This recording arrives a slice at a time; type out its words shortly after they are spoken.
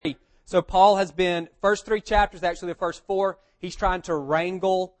So Paul has been, first 3 chapters, actually the first 4, he's trying to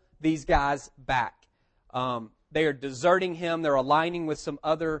wrangle these guys back. They are deserting him. They're aligning with some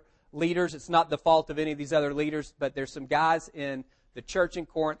other leaders. It's not the fault of any of these other leaders, but there's some guys in the church in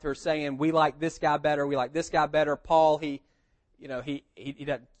Corinth who are saying, we like this guy better, we like this guy better. Paul, he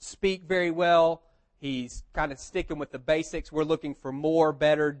doesn't speak very well. He's kind of sticking with the basics. We're looking for more,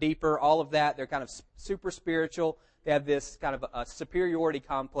 better, deeper, all of that. They're kind of super spiritual. They have this kind of a superiority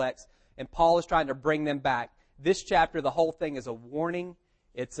complex, and Paul is trying to bring them back. This chapter, the whole thing is a warning.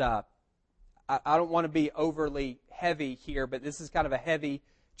 It's I don't want to be overly heavy here, but this is kind of a heavy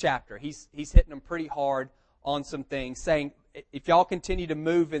chapter. He's hitting them pretty hard on some things, saying if y'all continue to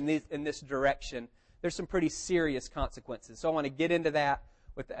move in this direction, there's some pretty serious consequences. So I want to get into that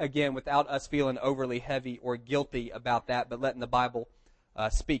without us feeling overly heavy or guilty about that, but letting the Bible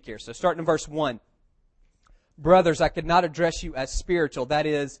speak here. So starting in verse 1. Brothers, I could not address you as spiritual, that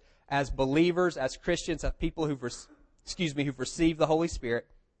is, as believers, as Christians, as people who've received the Holy Spirit,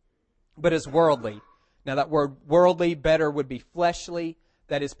 but as worldly. Now that word worldly better would be fleshly.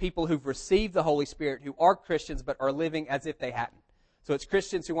 That is, people who've received the Holy Spirit who are Christians but are living as if they hadn't. So it's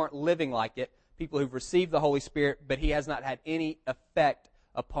Christians who aren't living like it, people who've received the Holy Spirit, but He has not had any effect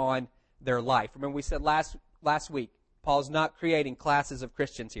upon their life. Remember we said last week, Paul's not creating classes of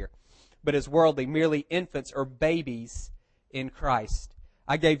Christians here, but as worldly, merely infants or babies in Christ.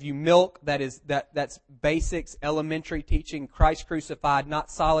 I gave you milk, that's basics, elementary teaching, Christ crucified, not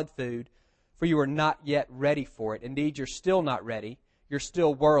solid food, for you are not yet ready for it. Indeed, you're still not ready. You're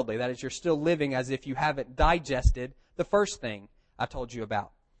still worldly. That is, you're still living as if you haven't digested the first thing I told you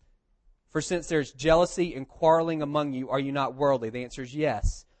about. For since there's jealousy and quarreling among you, are you not worldly? The answer is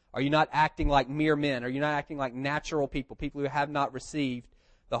yes. Are you not acting like mere men? Are you not acting like natural people who have not received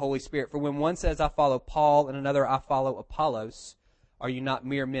the Holy Spirit? For when one says, I follow Paul, and another, I follow Apollos, are you not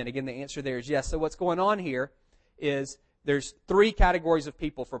mere men? Again, the answer there is yes. So what's going on here is there's 3 categories of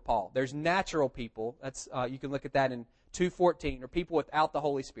people for Paul. There's natural people. That's you can look at that in 2:14, or people without the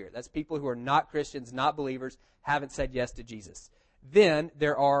Holy Spirit. That's people who are not Christians, not believers, haven't said yes to Jesus. Then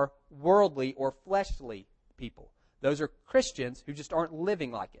there are worldly or fleshly people. Those are Christians who just aren't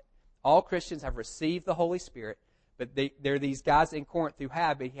living like it. All Christians have received the Holy Spirit, but there are these guys in Corinth who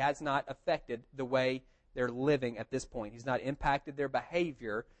have, but He has not affected the way they're living at this point. He's not impacted their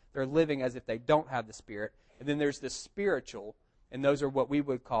behavior. They're living as if they don't have the Spirit. And then there's the spiritual, and those are what we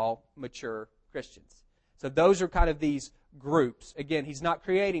would call mature Christians. So those are kind of these groups. Again, he's not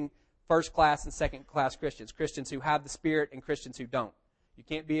creating first class and second class Christians, Christians who have the Spirit and Christians who don't. You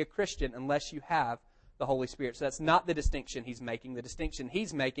can't be a Christian unless you have the Holy Spirit. So that's not the distinction he's making. The distinction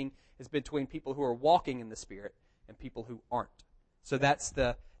he's making is between people who are walking in the Spirit and people who aren't. So that's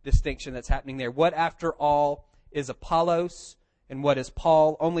the distinction that's happening there. What, after all, is Apollos and what is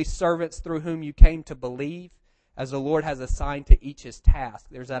Paul? Only servants through whom you came to believe, as the Lord has assigned to each his task.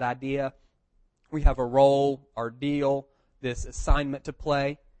 There's that idea. We have a role, our deal, this assignment to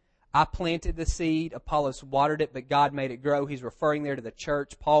play. I planted the seed, Apollos watered it, but God made it grow. He's referring there to the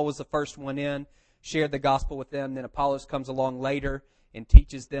church. Paul was the first one in, shared the gospel with them. Then Apollos comes along later and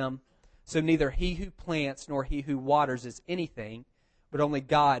teaches them. So neither he who plants nor he who waters is anything, but only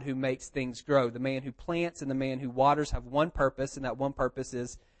God who makes things grow. The man who plants and the man who waters have one purpose, and that one purpose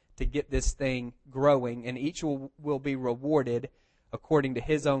is to get this thing growing, and each will be rewarded according to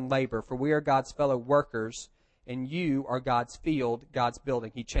his own labor. For we are God's fellow workers, and you are God's field, God's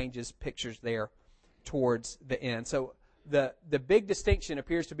building. He changes pictures there towards the end. So the big distinction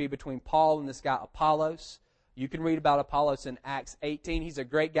appears to be between Paul and this guy Apollos. You can read about Apollos in Acts 18. He's a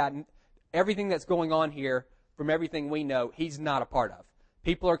great guy. Everything that's going on here, from everything we know, he's not a part of.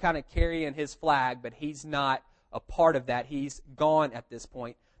 People are kind of carrying his flag, but he's not a part of that. He's gone at this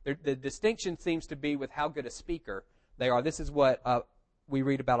point. The distinction seems to be with how good a speaker they are. This is what we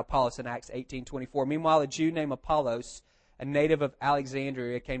read about Apollos in Acts 18:24. Meanwhile, a Jew named Apollos, a native of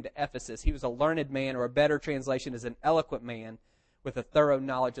Alexandria, came to Ephesus. He was a learned man, or a better translation is an eloquent man, with a thorough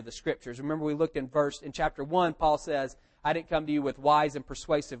knowledge of the Scriptures. Remember, we looked in chapter 1, Paul says, I didn't come to you with wise and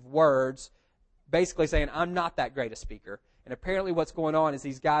persuasive words, basically saying, I'm not that great a speaker. And apparently what's going on is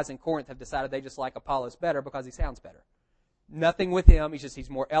these guys in Corinth have decided they just like Apollos better because he sounds better. Nothing with him. He's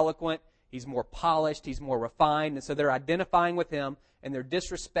more eloquent. He's more polished. He's more refined. And so they're identifying with him, and they're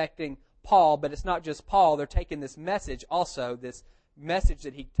disrespecting Paul. But it's not just Paul. They're taking this message also, this message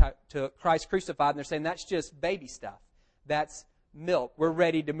that he took, Christ crucified, and they're saying that's just baby stuff. That's milk. We're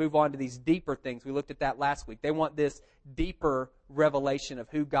ready to move on to these deeper things. We looked at that last week. They want this deeper revelation of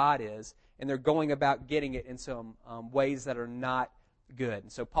who God is, and they're going about getting it in some ways that are not good.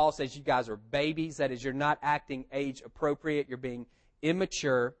 And so Paul says you guys are babies. That is, you're not acting age appropriate. You're being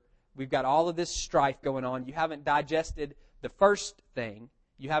immature. We've got all of this strife going on. You haven't digested the first thing.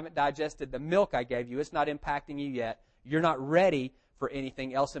 You haven't digested the milk I gave you. It's not impacting you yet. You're not ready for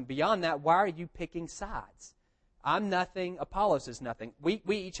anything else. And beyond that, why are you picking sides? I'm nothing. Apollos is nothing. We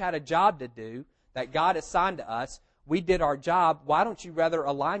each had a job to do that God assigned to us. We did our job. Why don't you rather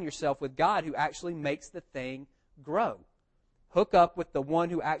align yourself with God who actually makes the thing grow? Hook up with the one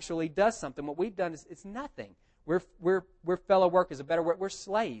who actually does something. What we've done is it's nothing. We're fellow workers, a better word. We're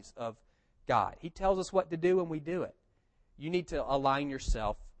slaves of God. He tells us what to do and we do it. You need to align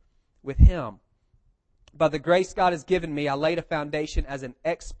yourself with Him. By the grace God has given me, I laid a foundation as an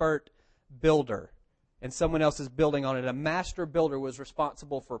expert builder, and someone else is building on it. A master builder was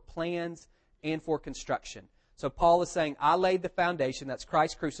responsible for plans and for construction. So Paul is saying, I laid the foundation, that's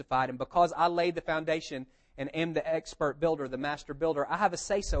Christ crucified, and because I laid the foundation and am the expert builder, the master builder, I have a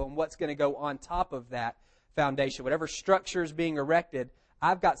say-so in what's going to go on top of that foundation. Whatever structure is being erected,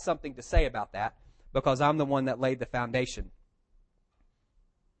 I've got something to say about that because I'm the one that laid the foundation.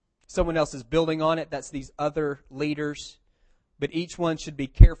 Someone else is building on it. That's these other leaders. But each one should be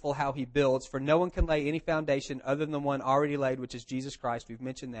careful how he builds, for no one can lay any foundation other than the one already laid, which is Jesus Christ. We've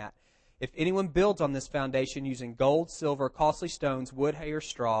mentioned that. If anyone builds on this foundation using gold, silver, costly stones, wood, hay, or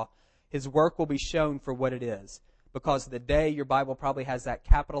straw, his work will be shown for what it is. Because the day, your Bible probably has that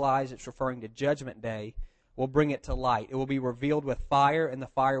capitalized, it's referring to Judgment Day, will bring it to light. It will be revealed with fire, and the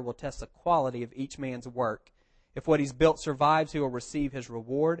fire will test the quality of each man's work. If what he's built survives, he will receive his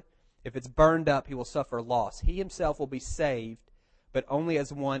reward. If it's burned up, he will suffer loss. He himself will be saved, but only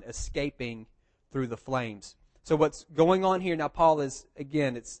as one escaping through the flames. So what's going on here now, Paul is,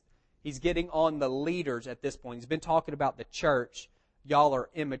 again, he's getting on the leaders at this point. He's been talking about the church. Y'all are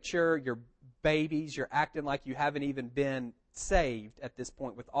immature, you're babies, you're acting like you haven't even been saved at this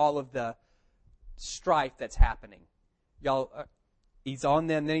point with all of the strife that's happening. Y'all, he's on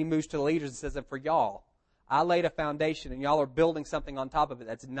them, then he moves to the leaders and says, and for y'all, I laid a foundation and y'all are building something on top of it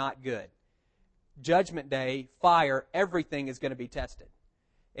that's not good. Judgment Day, fire, everything is going to be tested.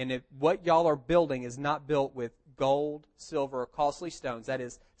 And if what y'all are building is not built with gold, silver, or costly stones, that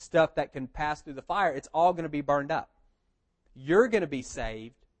is stuff that can pass through the fire, it's all going to be burned up. You're going to be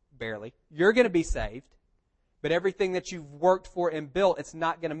saved, barely. You're going to be saved, but everything that you've worked for and built, it's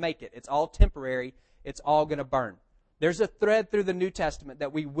not going to make it. It's all temporary. It's all going to burn. There's a thread through the New Testament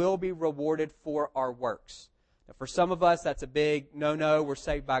that we will be rewarded for our works. Now, for some of us, that's a big no-no. We're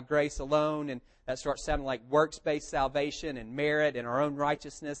saved by grace alone, and that starts sounding like works-based salvation and merit and our own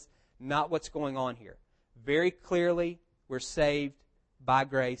righteousness. Not what's going on here. Very clearly, we're saved by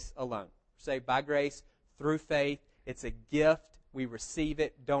grace alone. We're saved by grace through faith. It's a gift. We receive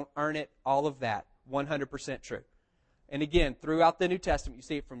it. Don't earn it. All of that. 100% true. And again, throughout the New Testament, you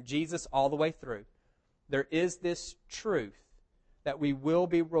see it from Jesus all the way through. There is this truth that we will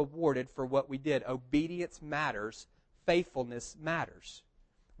be rewarded for what we did. Obedience matters. Faithfulness matters.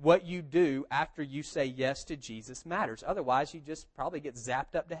 What you do after you say yes to Jesus matters. Otherwise, you just probably get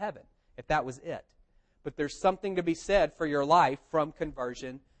zapped up to heaven, if that was it. But there's something to be said for your life from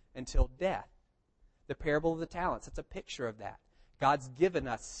conversion until death. The parable of the talents, it's a picture of that. God's given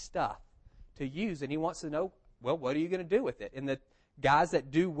us stuff to use, and He wants to know, well, what are you going to do with it? And the guys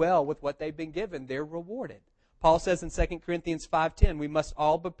that do well with what they've been given, they're rewarded. Paul says in 2 Corinthians 5:10, we must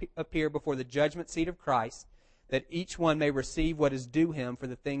all appear before the judgment seat of Christ, that each one may receive what is due him for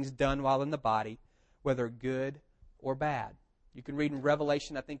the things done while in the body, whether good or bad. You can read in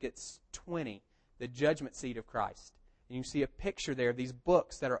Revelation, I think it's 20, the judgment seat of Christ. And you see a picture there of these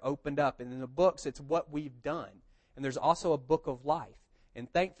books that are opened up. And in the books, it's what we've done. And there's also a book of life. And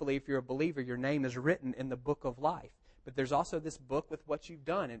thankfully, if you're a believer, your name is written in the book of life. But there's also this book with what you've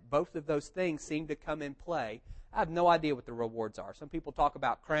done. And both of those things seem to come in play. I have no idea what the rewards are. Some people talk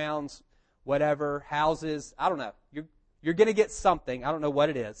about crowns, whatever, houses. I don't know. You're going to get something. I don't know what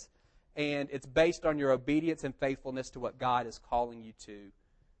it is. And it's based on your obedience and faithfulness to what God is calling you to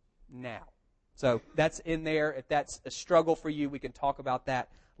now. So that's in there. If that's a struggle for you, we can talk about that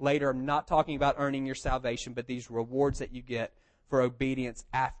later. I'm not talking about earning your salvation, but these rewards that you get for obedience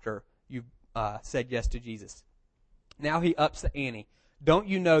after you've said yes to Jesus. Now he ups the ante. Don't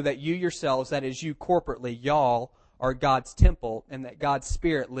you know that you yourselves, that is you corporately, y'all, are God's temple, and that God's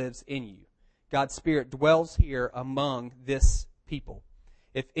Spirit lives in you? God's Spirit dwells here among this people.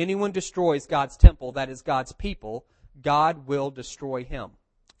 If anyone destroys God's temple, that is God's people, God will destroy him.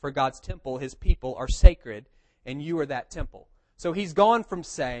 For God's temple, His people, are sacred, and you are that temple. So he's gone from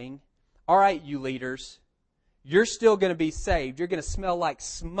saying, all right, you leaders, you're still going to be saved. You're going to smell like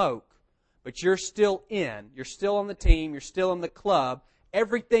smoke, but you're still in. You're still on the team. You're still in the club.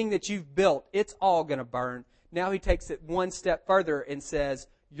 Everything that you've built, it's all going to burn. Now he takes it one step further and says,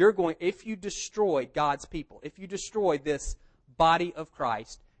 if you destroy God's people, if you destroy this body of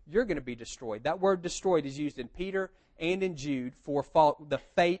Christ, you're going to be destroyed. That word destroyed is used in Peter and in Jude for the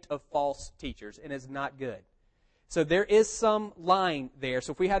fate of false teachers, and is not good. So there is some line there.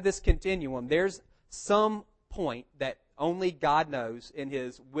 So if we have this continuum, there's some point that only God knows in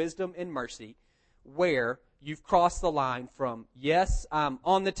His wisdom and mercy where you've crossed the line from, yes, I'm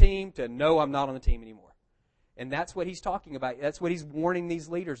on the team, to no, I'm not on the team anymore. And that's what He's talking about. That's what He's warning these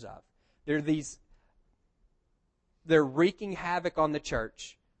leaders of. They're wreaking havoc on the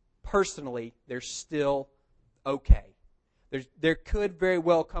church. Personally, they're still okay. There could very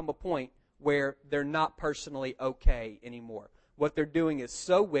well come a point where they're not personally okay anymore. What they're doing is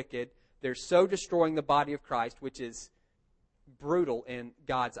so wicked, they're so destroying the body of Christ, which is brutal in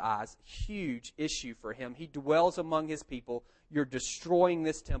God's eyes, huge issue for Him. He dwells among His people. You're destroying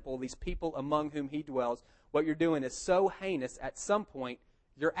this temple, these people among whom He dwells. What you're doing is so heinous, at some point,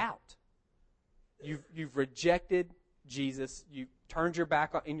 you're out. You've rejected Jesus, you've turned your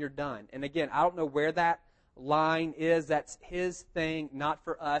back on, and you're done. And again, I don't know where that line is. That's His thing, not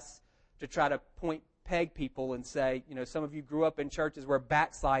for us to try to peg people and say, some of you grew up in churches where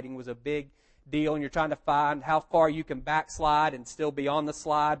backsliding was a big deal, and you're trying to find how far you can backslide and still be on the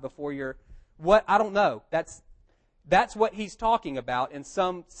slide before you're I don't know. That's what He's talking about in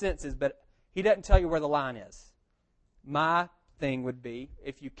some senses, but He doesn't tell you where the line is. My thing would be,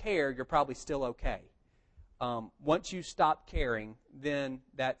 if you care, you're probably still okay. Once you stop caring, then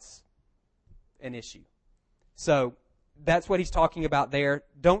that's an issue. So that's what He's talking about there.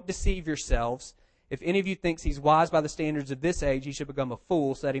 Don't deceive yourselves. If any of you thinks he's wise by the standards of this age, he should become a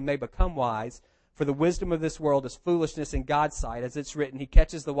fool, so that he may become wise. For the wisdom of this world is foolishness in God's sight. As it's written, He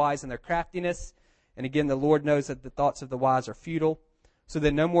catches the wise in their craftiness. And again, the Lord knows that the thoughts of the wise are futile. So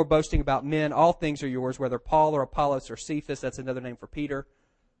then no more boasting about men. All things are yours, whether Paul or Apollos or Cephas, that's another name for Peter,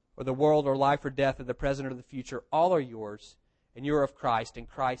 or the world or life or death or the present or the future, all are yours, and you're of Christ, and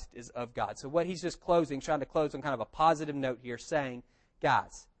Christ is of God. So what he's just trying to close on kind of a positive note here, saying,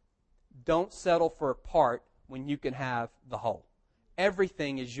 guys, don't settle for a part when you can have the whole.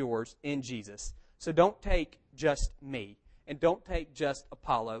 Everything is yours in Jesus. So don't take just me, and don't take just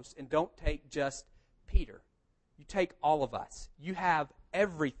Apollos, and don't take just Peter. You take all of us. You have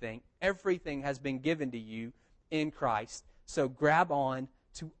everything. Everything has been given to you in Christ. So grab on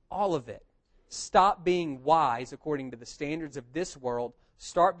to all of it. Stop being wise according to the standards of this world.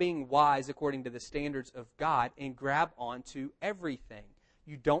 Start being wise according to the standards of God, and grab on to everything.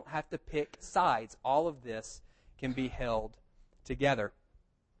 You don't have to pick sides. All of this can be held together.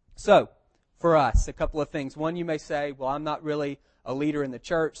 So, for us, a couple of things. One, you may say, well, I'm not really a leader in the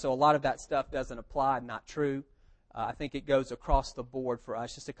church, so a lot of that stuff doesn't apply. Not true. I think it goes across the board for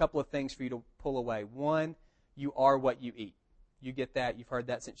us. Just a couple of things for you to pull away. One, you are what you eat. You get that. You've heard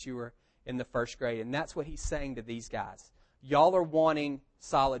that since you were in the first grade. And that's what he's saying to these guys. Y'all are wanting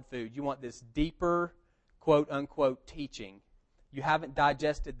solid food. You want this deeper, quote-unquote, teaching. You haven't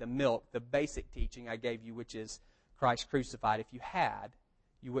digested the milk, the basic teaching I gave you, which is Christ crucified. If you had,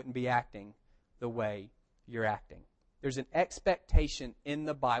 you wouldn't be acting the way you're acting. There's an expectation in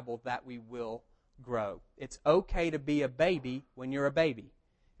the Bible that we will grow. It's okay to be a baby when you're a baby.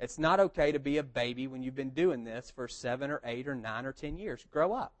 It's not okay to be a baby when you've been doing this for 7 or 8 or 9 or 10 years.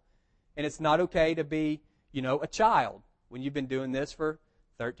 Grow up. And it's not okay to be, a child when you've been doing this for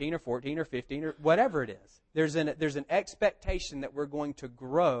 13 or 14 or 15 or whatever it is. There's an expectation that we're going to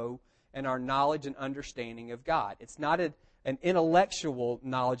grow in our knowledge and understanding of God. It's not an intellectual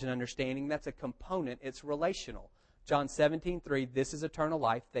knowledge and understanding. That's a component. It's relational. John 17:3, this is eternal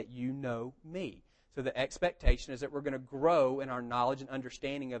life, that you know me. So the expectation is that we're going to grow in our knowledge and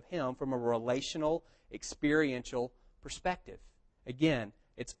understanding of Him from a relational, experiential perspective. Again,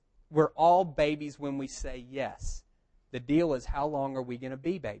 we're all babies when we say yes. The deal is, how long are we going to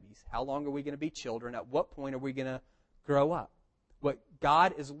be babies? How long are we going to be children? At what point are we going to grow up? What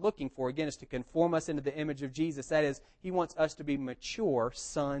God is looking for, again, is to conform us into the image of Jesus. That is, He wants us to be mature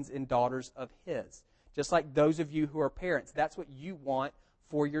sons and daughters of His. Just like those of you who are parents, that's what you want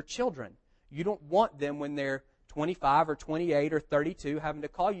for your children. You don't want them when they're 25 or 28 or 32 having to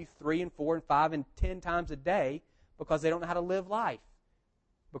call you 3 and 4 and 5 and 10 times a day because they don't know how to live life,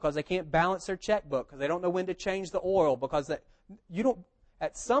 because they can't balance their checkbook, because they don't know when to change the oil, because you don't.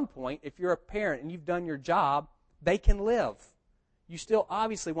 At some point, if you're a parent and you've done your job, they can live. You still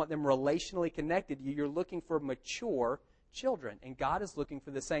obviously want them relationally connected to you. You're looking for mature children, and God is looking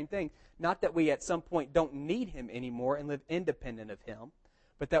for the same thing. Not that we at some point don't need Him anymore and live independent of Him,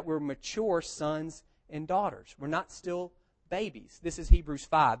 but that we're mature sons and daughters. We're not still babies. This is Hebrews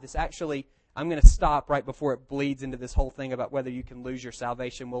 5. This actually, I'm going to stop right before it bleeds into this whole thing about whether you can lose your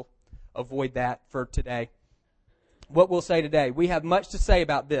salvation. We'll avoid that for today. What we'll say today, we have much to say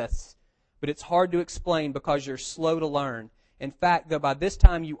about this, but it's hard to explain because you're slow to learn. In fact, though, by this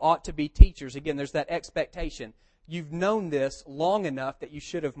time you ought to be teachers. Again, there's that expectation. You've known this long enough that you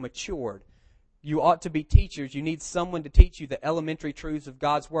should have matured. You ought to be teachers. You need someone to teach you the elementary truths of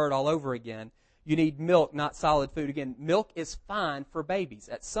God's Word all over again. You need milk, not solid food. Again, milk is fine for babies.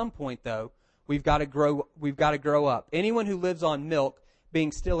 At some point, though, we've got to grow up. Anyone who lives on milk,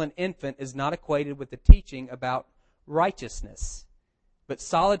 being still an infant, is not acquainted with the teaching about righteousness. But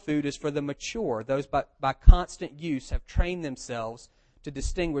solid food is for the mature. Those by constant use have trained themselves to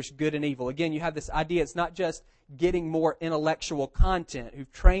distinguish good and evil. Again, you have this idea, it's not just getting more intellectual content,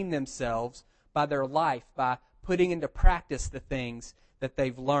 who've trained themselves by their life, by putting into practice the things that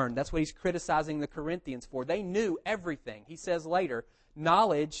they've learned. That's what he's criticizing the Corinthians for. They knew everything. He says later,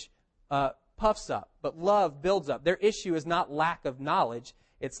 knowledge puffs up, but love builds up. Their issue is not lack of knowledge,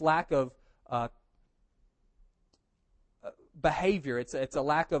 it's lack of behavior. It's a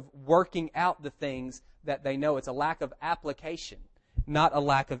lack of working out the things that they know. It's a lack of application, not a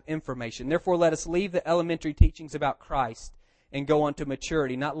lack of information. Therefore, let us leave the elementary teachings about Christ and go on to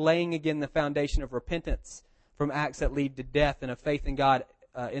maturity, not laying again the foundation of repentance from acts that lead to death and of faith in God,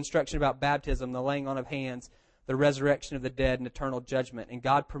 instruction about baptism, the laying on of hands, the resurrection of the dead, and eternal judgment. And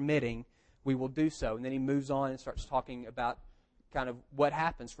God permitting, we will do so. And then he moves on and starts talking about kind of what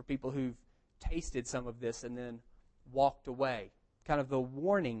happens for people who've tasted some of this and then walked away. Kind of the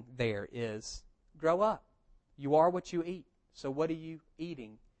warning there is, grow up. You are what you eat. So what are you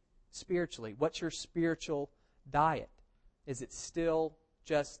eating spiritually? What's your spiritual diet? Is it still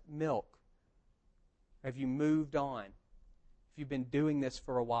just milk? Have you moved on? Have you been doing this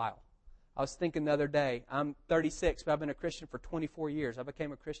for a while? I was thinking the other day, I'm 36, but I've been a Christian for 24 years. I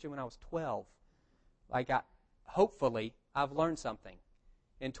became a Christian when I was 12. Hopefully, I've learned something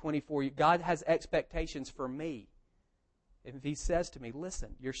in 24 years. God has expectations for me. If he says to me,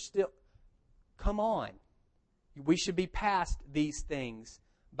 listen, come on. We should be past these things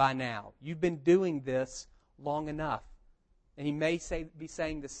by now. You've been doing this long enough. And he may be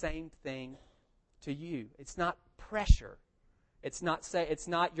saying the same thing to you. It's not pressure. It's not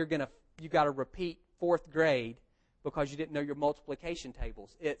you got to repeat 4th grade because you didn't know your multiplication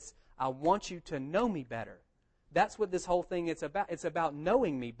tables. It's I want you to know me better. That's what this whole thing is about. It's about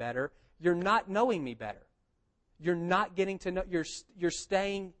knowing me better. You're not knowing me better. You're not getting to know. You're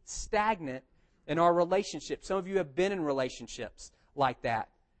staying stagnant in our relationship. Some of you have been in relationships like that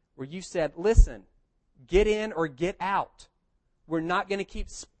where you said, listen, get in or get out. We're not going to keep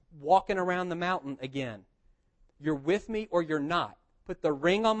walking around the mountain again. You're with me or you're not. Put the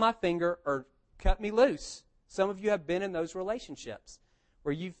ring on my finger or cut me loose. Some of you have been in those relationships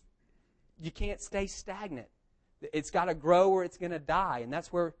where you can't stay stagnant. It's got to grow or it's going to die. And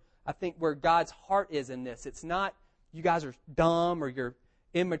that's where I think where God's heart is in this. It's not you guys are dumb or you're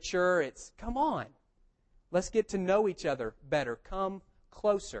immature. It's come on. Let's get to know each other better. Come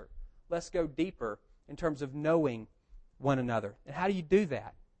closer. Let's go deeper in terms of knowing one another. And how do you do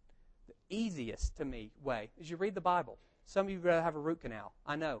that? The easiest, to me, way is you read the Bible. Some of you would rather have a root canal.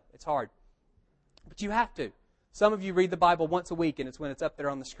 I know, it's hard. But you have to. Some of you read the Bible once a week and it's when it's up there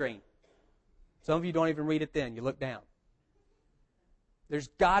on the screen. Some of you don't even read it then. You look down. There's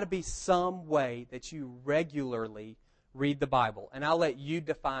got to be some way that you regularly read the Bible. And I'll let you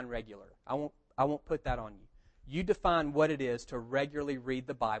define regular. I won't put that on you. You define what it is to regularly read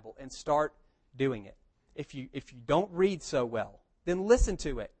the Bible and start doing it. If you don't read so well, then listen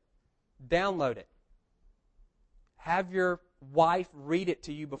to it. Download it. Have your wife read it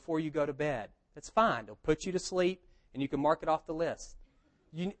to you before you go to bed. That's fine. It'll put you to sleep and you can mark it off the list.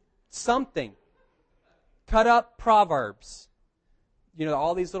 Something. Cut up Proverbs.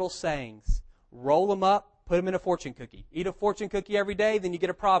 All these little sayings. Roll them up, put them in a fortune cookie. Eat a fortune cookie every day, then you get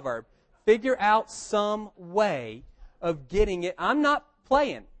a proverb. Figure out some way of getting it. I'm not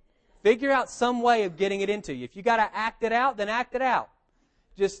playing. Figure out some way of getting it into you. If you got to act it out, then act it out.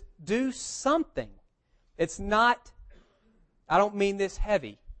 Just do something. It's not, I don't mean this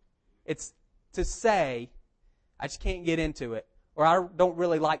heavy. It's to say, I just can't get into it. Or I don't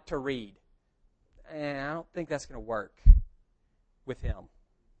really like to read. And I don't think that's going to work with him.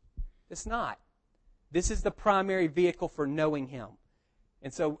 It's not. This is the primary vehicle for knowing him.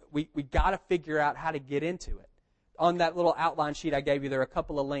 And so we got to figure out how to get into it. On that little outline sheet I gave you, there are a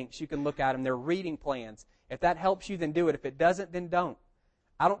couple of links. You can look at them. They're reading plans. If that helps you, then do it. If it doesn't, then don't.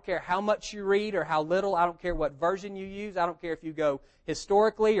 I don't care how much you read or how little. I don't care what version you use. I don't care if you go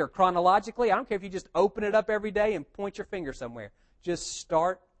historically or chronologically. I don't care if you just open it up every day and point your finger somewhere. Just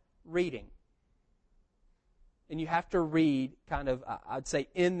start reading. and you have to read kind of, I'd say,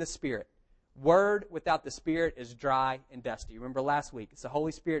 in the Spirit. Word without the Spirit is dry and dusty. Remember last week, it's the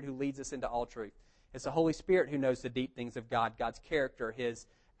Holy Spirit who leads us into all truth. It's the Holy Spirit who knows the deep things of God, God's character, His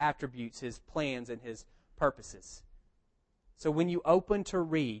attributes, His plans, and His purposes. So when you open to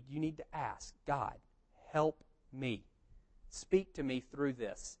read, you need to ask, God, help me. Speak to me through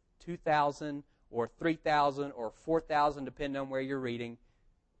this 2,000 or 3,000 or 4,000, depending on where you're reading,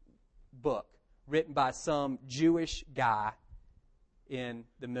 book written by some Jewish guy in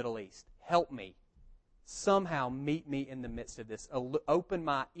the Middle East. Help me. Somehow meet me in the midst of this. Open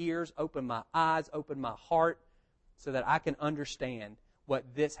my ears, open my eyes, open my heart so that I can understand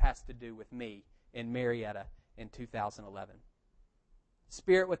what this has to do with me in Marietta in 2011.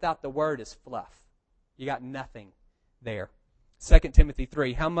 Spirit without the Word is fluff. You got nothing there. 2 Timothy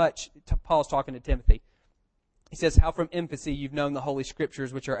 3. How much? Paul's talking to Timothy. He says, how from infancy you've known the Holy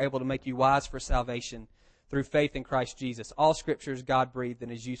Scriptures, which are able to make you wise for salvation through faith in Christ Jesus. All Scripture is God-breathed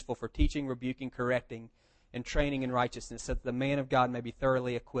and is useful for teaching, rebuking, correcting, and training in righteousness, so that the man of God may be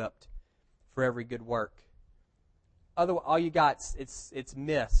thoroughly equipped for every good work. Otherwise, all you got, it's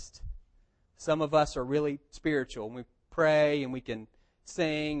missed. Some of us are really spiritual, and we pray, and we can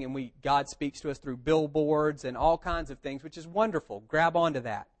sing, and God speaks to us through billboards and all kinds of things, which is wonderful. Grab onto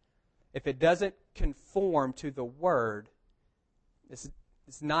that. If it doesn't conform to the Word, it's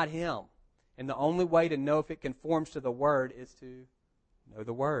not Him. And the only way to know if it conforms to the Word is to know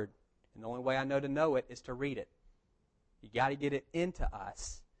the Word. And the only way I know to know it is to read it. You got to get it into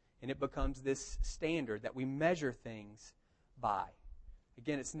us, and it becomes this standard that we measure things by.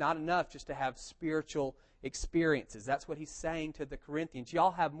 Again, it's not enough just to have spiritual experiences. That's what he's saying to the Corinthians.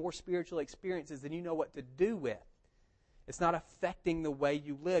 Y'all have more spiritual experiences than you know what to do with. It's not affecting the way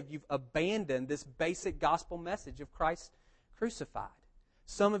you live. You've abandoned this basic gospel message of Christ crucified.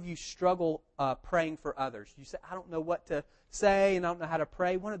 Some of you struggle praying for others. You say, I don't know what to say and I don't know how to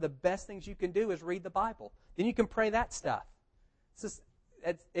pray. One of the best things you can do is read the Bible. Then you can pray that stuff.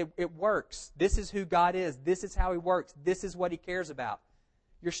 It works. This is who God is. This is how He works. This is what He cares about.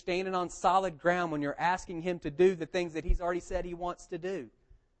 You're standing on solid ground when you're asking Him to do the things that He's already said He wants to do.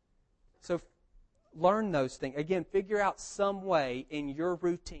 So learn those things. Again, figure out some way in your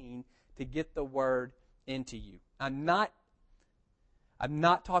routine to get the Word into you. I'm not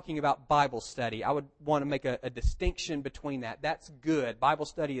talking about Bible study. I would want to make a distinction between that. That's good. Bible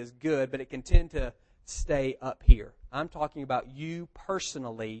study is good, but it can tend to stay up here. I'm talking about you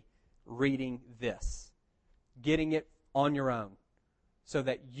personally reading this, getting it on your own, so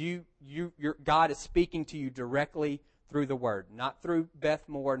that your God is speaking to you directly through the Word, not through Beth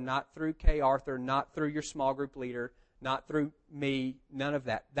Moore, not through Kay Arthur, not through your small group leader, not through me, none of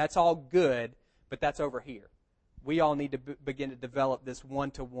that. That's all good, but that's over here. We all need to begin to develop this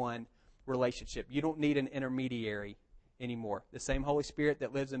one-to-one relationship. You don't need an intermediary anymore. The same Holy Spirit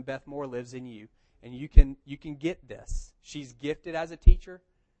that lives in Beth Moore lives in you, and you can get this. She's gifted as a teacher.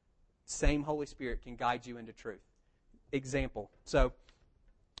 Same Holy Spirit can guide you into truth. Example. So,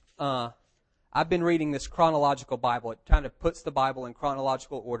 I've been reading this chronological Bible. It kind of puts the Bible in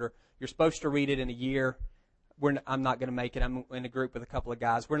chronological order. You're supposed to read it in a year. I'm not going to make it. I'm in a group with a couple of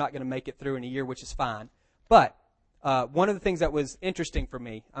guys. We're not going to make it through in a year, which is fine. But one of the things that was interesting for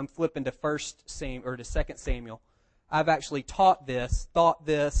me, I'm flipping to 2 Samuel. I've actually thought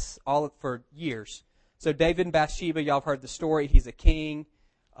this all for years. So David and Bathsheba, y'all have heard the story. He's a king.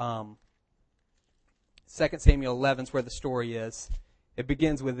 2 Samuel 11 is where the story is. It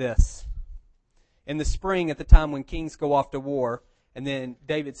begins with this. In the spring, at the time when kings go off to war, and then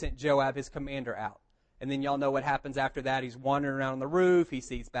David sent Joab, his commander, out. And then y'all know what happens after that. He's wandering around on the roof. He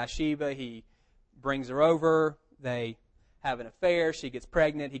sees Bathsheba. He brings her over. They have an affair. She gets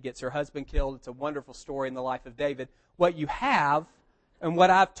pregnant. He gets her husband killed. It's a wonderful story in the life of David. What you have, and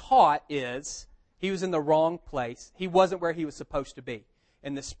what I've taught, is he was in the wrong place. He wasn't where he was supposed to be.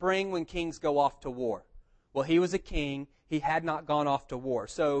 In the spring when kings go off to war. Well, he was a king. He had not gone off to war.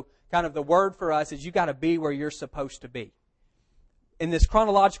 So kind of the word for us is you got to be where you're supposed to be. In this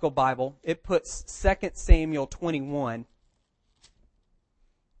chronological Bible, it puts 2 Samuel 21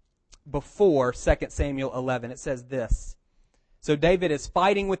 before 2 Samuel 11. It says this. So David is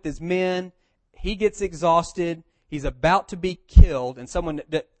fighting with his men. He gets exhausted. He's about to be killed. And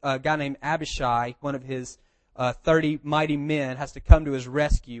a guy named Abishai, one of his 30 mighty men, has to come to his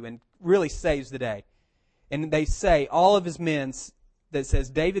rescue and really saves the day. And they say, all of his men, that says,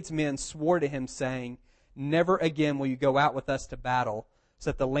 David's men swore to him, saying, never again will you go out with us to battle, so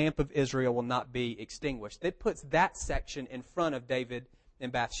that the lamp of Israel will not be extinguished. It puts that section in front of David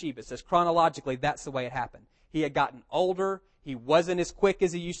and Bathsheba. It says chronologically, that's the way it happened. He had gotten older. He wasn't as quick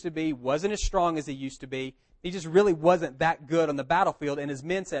as he used to be, wasn't as strong as he used to be, He just really wasn't that good on the battlefield, and his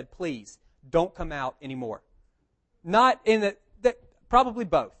men said, please, don't come out anymore. Not in the probably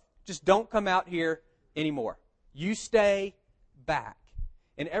both. Just don't come out here anymore. You stay back.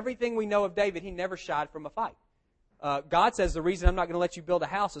 And everything we know of David, he never shied from a fight. God says the reason I'm not going to let you build a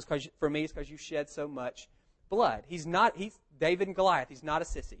house is because you shed so much blood. He's David and Goliath. He's not a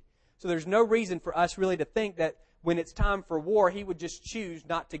sissy. So there's no reason for us really to think that when it's time for war, he would just choose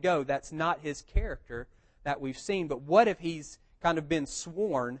not to go. That's not his character that we've seen. But what if he's kind of been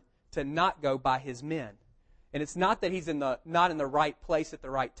sworn to not go by his men? And it's not that he's not in the right place at the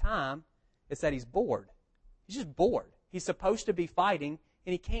right time. It's that he's bored. He's just bored. He's supposed to be fighting,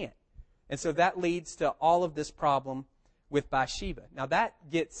 and he can't. And so that leads to all of this problem with Bathsheba. Now that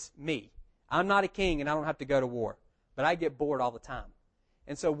gets me. I'm not a king, and I don't have to go to war. But I get bored all the time.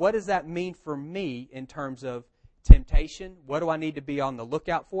 And so what does that mean for me in terms of temptation? What do I need to be on the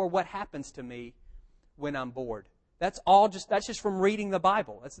lookout for? What happens to me when I'm bored? That's just from reading the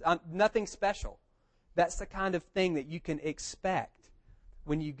Bible. That's nothing special. That's the kind of thing that you can expect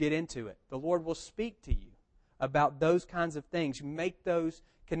when you get into it. The Lord will speak to you about those kinds of things. You make those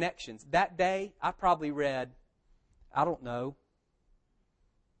connections. That day, I probably read,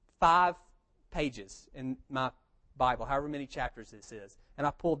 5 pages in my Bible, however many chapters this is. And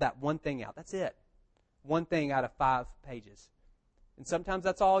I pulled that one thing out. That's it. One thing out of 5 pages. And sometimes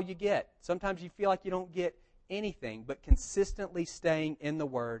that's all you get. Sometimes you feel like you don't get anything. But consistently staying in the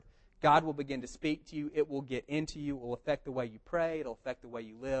Word, God will begin to speak to you. It will get into you. It will affect the way you pray. It will affect the way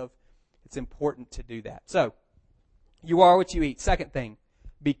you live. It's important to do that. So, you are what you eat. Second thing,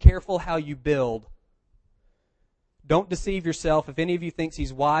 be careful how you build. Don't deceive yourself. If any of you thinks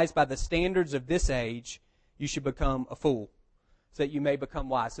he's wise by the standards of this age, you should become a fool, so that you may become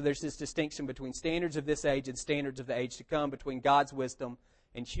wise. So there's this distinction between standards of this age and standards of the age to come, between God's wisdom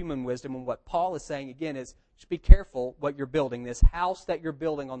and human wisdom. And what Paul is saying, again, is just be careful what you're building, this house that you're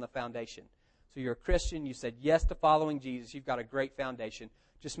building on the foundation. So you're a Christian, you said yes to following Jesus, you've got a great foundation.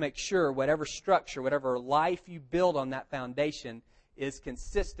 Just make sure whatever structure, whatever life you build on that foundation is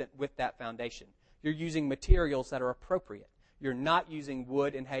consistent with that foundation. You're using materials that are appropriate. You're not using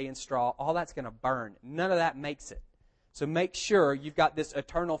wood and hay and straw. All that's going to burn. None of that makes it. So make sure you've got this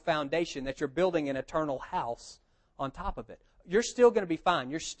eternal foundation, that you're building an eternal house on top of it. You're still going to be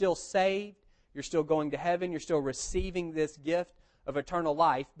fine. You're still saved. You're still going to heaven. You're still receiving this gift of eternal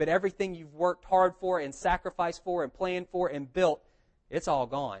life. But everything you've worked hard for and sacrificed for and planned for and built, it's all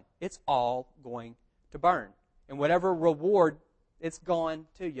gone. It's all going to burn. And whatever reward, it's gone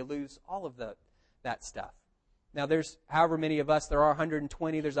too. You lose all of that stuff. Now, there's however many of us, there are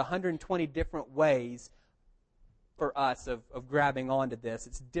 120. There's 120 different ways for us of grabbing onto this.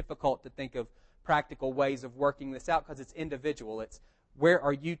 It's difficult to think of practical ways of working this out because it's individual. It's where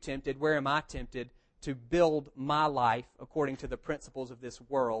are you tempted? Where am I tempted to build my life according to the principles of this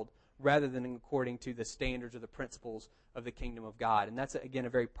world rather than according to the standards or the principles of the kingdom of God? And that's, again, a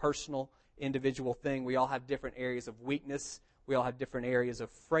very personal, individual thing. We all have different areas of weakness. We all have different areas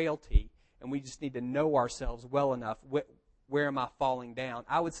of frailty. And we just need to know ourselves well enough. Where am I falling down?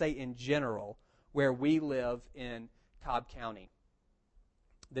 I would say in general, where we live in Cobb County,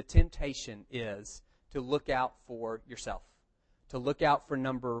 the temptation is to look out for yourself. To look out for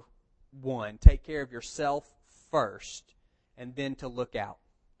number one. Take care of yourself first, and then to look out.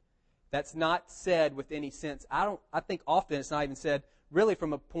 That's not said with any sense. I think often it's not even said really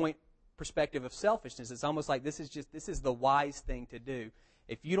from a perspective of selfishness. It's almost like this is the wise thing to do.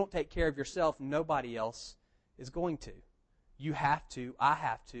 If you don't take care of yourself, nobody else is going to. You have to, I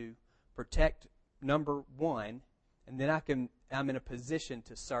have to protect number one, and then I'm in a position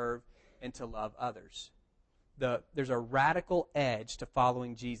to serve and to love others. There's a radical edge to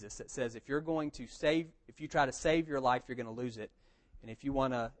following Jesus that says if you try to save your life, you're going to lose it. And if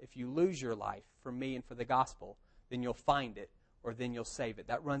you lose your life for me and for the gospel, then you'll find it, or then you'll save it.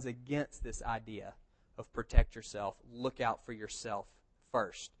 That runs against this idea of protect yourself, look out for yourself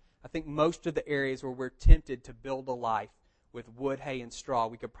first. I think most of the areas where we're tempted to build a life with wood, hay, and straw,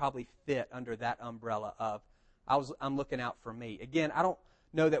 we could probably fit under that umbrella of I'm looking out for me. Again, I don't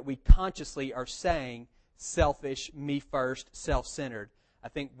know that we consciously are saying selfish, me first, self-centered. I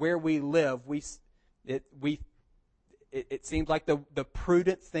think where we live, it seems like the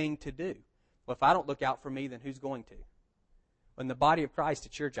prudent thing to do. Well, if I don't look out for me, then who's going to? In the body of Christ,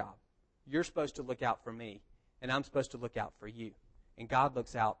 it's your job. You're supposed to look out for me, and I'm supposed to look out for you. And God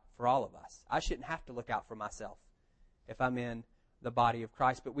looks out for all of us. I shouldn't have to look out for myself if I'm in the body of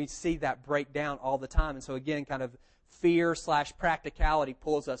Christ. But we see that break down all the time. And so again, kind of fear/practicality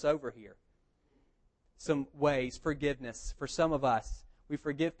pulls us over here. Some ways, forgiveness. For some of us, we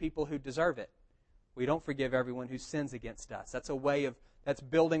forgive people who deserve it. We don't forgive everyone who sins against us. That's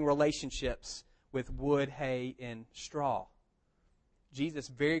building relationships with wood, hay, and straw. Jesus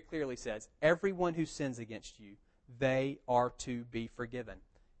very clearly says, everyone who sins against you, they are to be forgiven.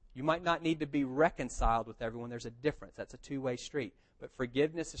 You might not need to be reconciled with everyone. There's a difference. That's a two-way street. But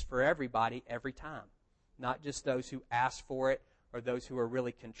forgiveness is for everybody every time. Not just those who ask for it, or those who are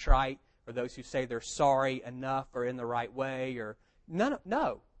really contrite, or those who say they're sorry enough or in the right way, or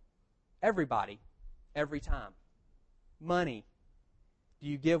no. Everybody, every time. Money. Do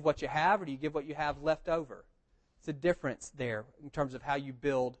you give what you have, or do you give what you have left over? It's a difference there in terms of how you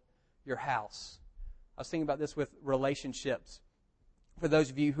build your house. I was thinking about this with relationships. For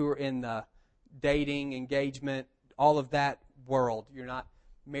those of you who are in the dating, engagement, all of that world, you're not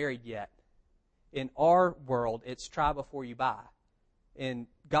married yet. In our world, it's try before you buy. In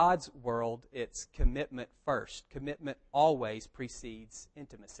God's world, it's commitment first. Commitment always precedes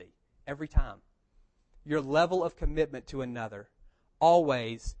intimacy. Every time. Your level of commitment to another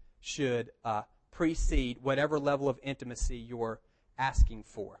always should precede whatever level of intimacy you're asking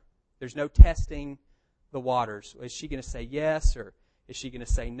for. There's no testing the waters. Is she going to say yes, or is she going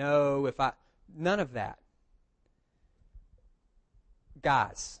to say no? None of that.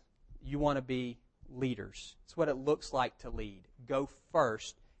 Guys, you want to be leaders. It's what it looks like to lead. Go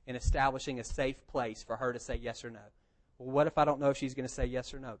first in establishing a safe place for her to say yes or no. Well, what if I don't know if she's going to say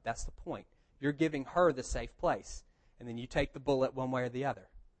yes or no? That's the point. You're giving her the safe place, and then you take the bullet one way or the other.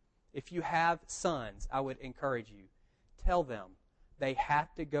 If you have sons, I would encourage you, tell them they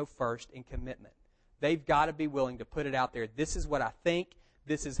have to go first in commitment. They've got to be willing to put it out there. This is what I think.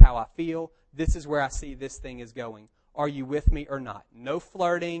 This is how I feel. This is where I see this thing is going. Are you with me or not? No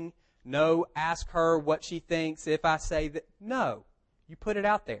flirting. No, ask her what she thinks if I say that. No. You put it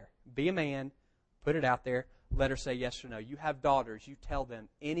out there. Be a man. Put it out there. Let her say yes or no. You have daughters. You tell them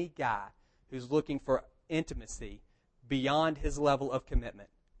any guy who's looking for intimacy beyond his level of commitment,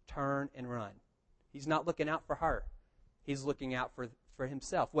 turn and run. He's not looking out for her. He's looking out for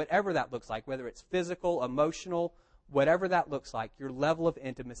himself. Whatever that looks like, whether it's physical, emotional, whatever that looks like, your level of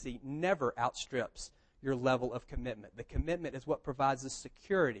intimacy never outstrips your level of commitment. The commitment is what provides the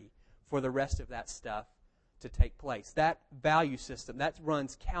security for the rest of that stuff to take place. That value system, that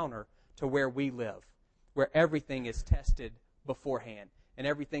runs counter to where we live, where everything is tested beforehand and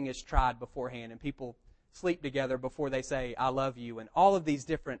everything is tried beforehand, and people sleep together before they say, I love you, and all of these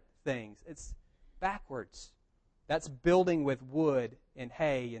different things. It's backwards. That's building with wood and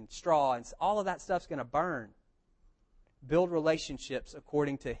hay and straw, and all of that stuff's going to burn. Build relationships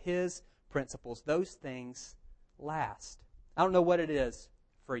according to His principles. Those things last. I don't know what it is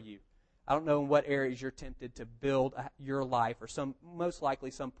for you. I don't know in what areas you're tempted to build your life, or most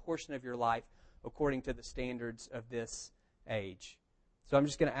likely some portion of your life, according to the standards of this age. So I'm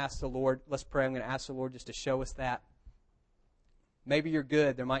just going to ask the Lord, let's pray. I'm going to ask the Lord just to show us that. Maybe you're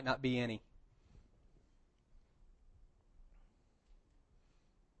good. There might not be any.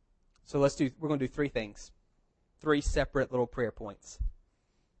 So we're going to do three things. Three separate little prayer points.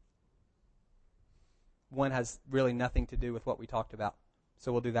 One has really nothing to do with what we talked about.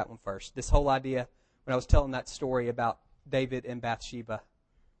 So we'll do that one first. This whole idea, when I was telling that story about David and Bathsheba,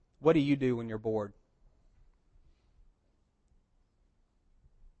 what do you do when you're bored?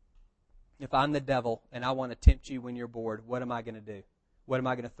 If I'm the devil and I want to tempt you when you're bored, what am I going to do? What am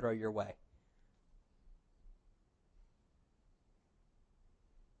I going to throw your way?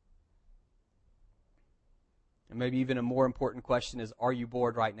 And maybe even a more important question is, are you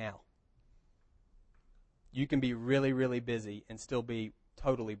bored right now? You can be really, really busy and still be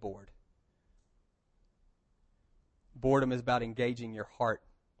totally bored. Boredom is about engaging your heart.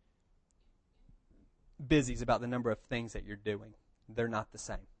 Busy is about the number of things that you're doing. They're not the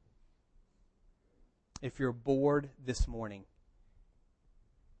same. If you're bored this morning,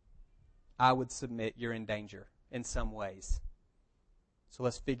 I would submit you're in danger in some ways. So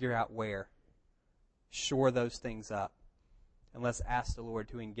let's figure out where. Shore those things up. And let's ask the Lord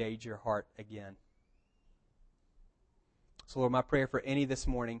to engage your heart again. So Lord, my prayer for any this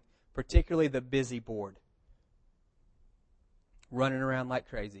morning, particularly the busy bored, running around like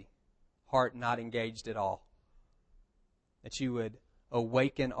crazy, heart not engaged at all, that you would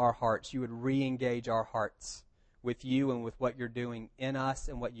awaken our hearts. You would re-engage our hearts with you and with what you're doing in us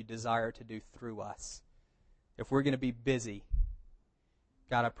and what you desire to do through us. If we're going to be busy,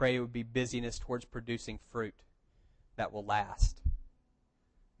 God, I pray it would be busyness towards producing fruit that will last,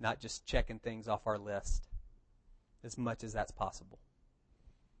 not just checking things off our list, as much as that's possible.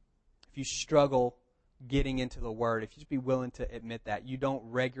 If you struggle getting into the Word, if you just be willing to admit that, you don't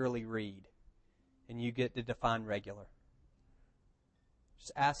regularly read, and you get to define regular.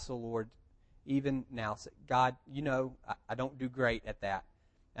 Just ask the Lord even now. Say, God, you know I don't do great at that,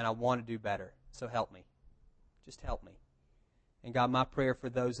 and I want to do better, so help me. Just help me. And God, my prayer for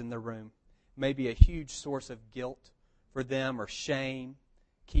those in the room may be a huge source of guilt for them or shame,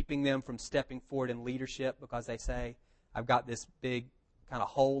 keeping them from stepping forward in leadership because they say, I've got this big kind of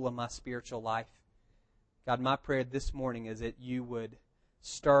hole in my spiritual life. God, my prayer this morning is that you would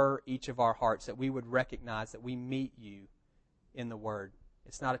stir each of our hearts, that we would recognize that we meet you in the Word.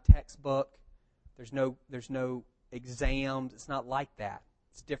 It's not a textbook. There's no exams. It's not like that.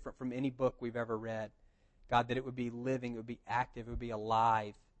 It's different from any book we've ever read. God, that it would be living, it would be active, it would be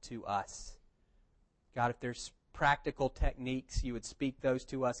alive to us. God, if there's practical techniques, you would speak those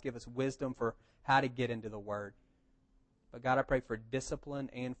to us. Give us wisdom for how to get into the Word. But God, I pray for discipline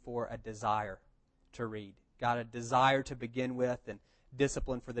and for a desire to read. God, a desire to begin with and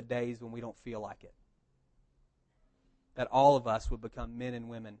discipline for the days when we don't feel like it. That all of us would become men and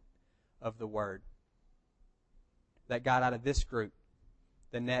women of the Word. That God, out of this group,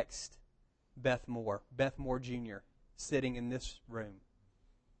 the next Beth Moore Jr., sitting in this room.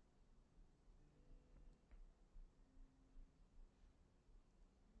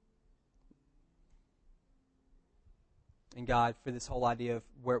 And God, for this whole idea of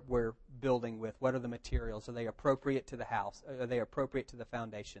where we're building with, what are the materials? Are they appropriate to the house? Are they appropriate to the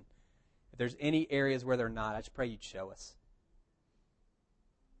foundation? If there's any areas where they're not, I just pray you'd show us.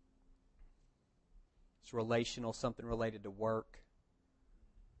 It's relational, something related to work.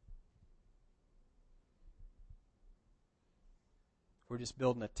 We're just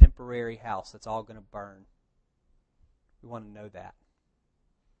building a temporary house that's all going to burn. We want to know that.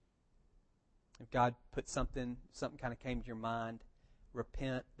 If God put something kind of came to your mind,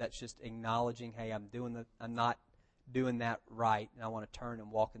 repent. That's just acknowledging, hey, I'm not doing that right, and I want to turn and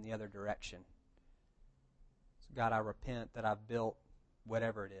walk in the other direction. So God, I repent that I've built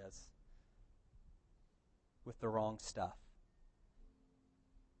whatever it is with the wrong stuff.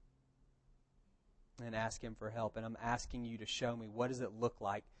 And ask Him for help. And I'm asking you to show me, what does it look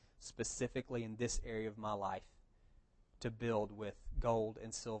like specifically in this area of my life to build with gold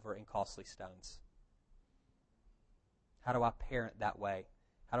and silver and costly stones? How do I parent that way?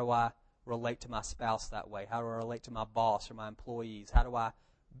 How do I relate to my spouse that way? How do I relate to my boss or my employees?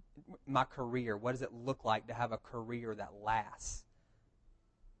 My career, what does it look like to have a career that lasts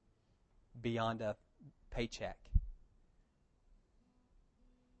beyond a paycheck?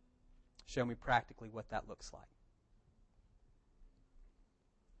 Show me practically what that looks like.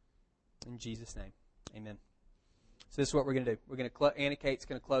 In Jesus' name, amen. So this is what we're going to do. We're going to Anna Kate's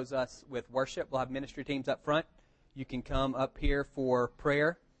going to close us with worship. We'll have ministry teams up front. You can come up here for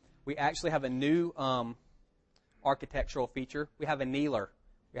prayer. We actually have a new architectural feature. We have a kneeler.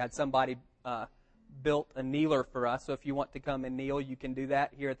 We had somebody built a kneeler for us. So if you want to come and kneel, you can do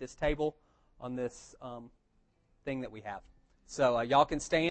that here at this table on this thing that we have. So y'all can stand.